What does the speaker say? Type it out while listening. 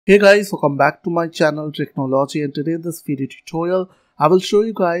Hey guys, welcome back to my channel Tricknology, and today in this video tutorial I will show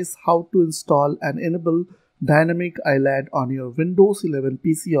you guys how to install and enable dynamic island on your Windows 11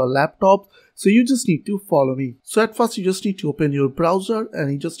 PC or laptop. So you just need to follow me. So at first you just need to open your browser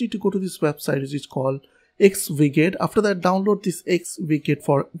and you just need to go to this website which is called XVGate. After that, download this XVGate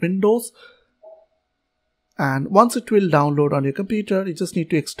for Windows, and once it will download on your computer, you just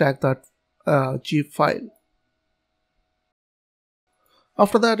need to extract that zip file.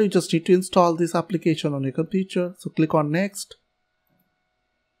 After that, you just need to install this application on your computer. So click on next.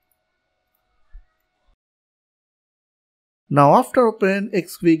 Now after open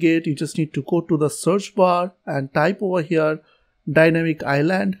XVGate, you just need to go to the search bar and type over here dynamic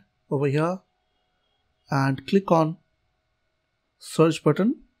island over here and click on search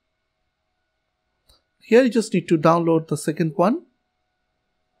button. Here you just need to download the second one.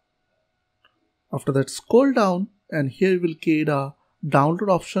 After that, scroll down and here you will get a download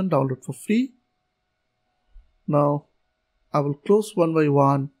option, download for free. Now I will close one by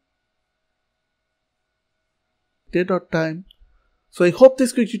one. Date or time. So I hope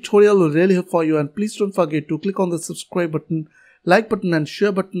this quick tutorial will really help for you, and please don't forget to click on the subscribe button, like button and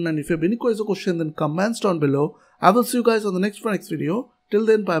share button, and if you have any queries or question then comments down below. I will see you guys on the next video. Till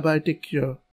then, bye bye, take care.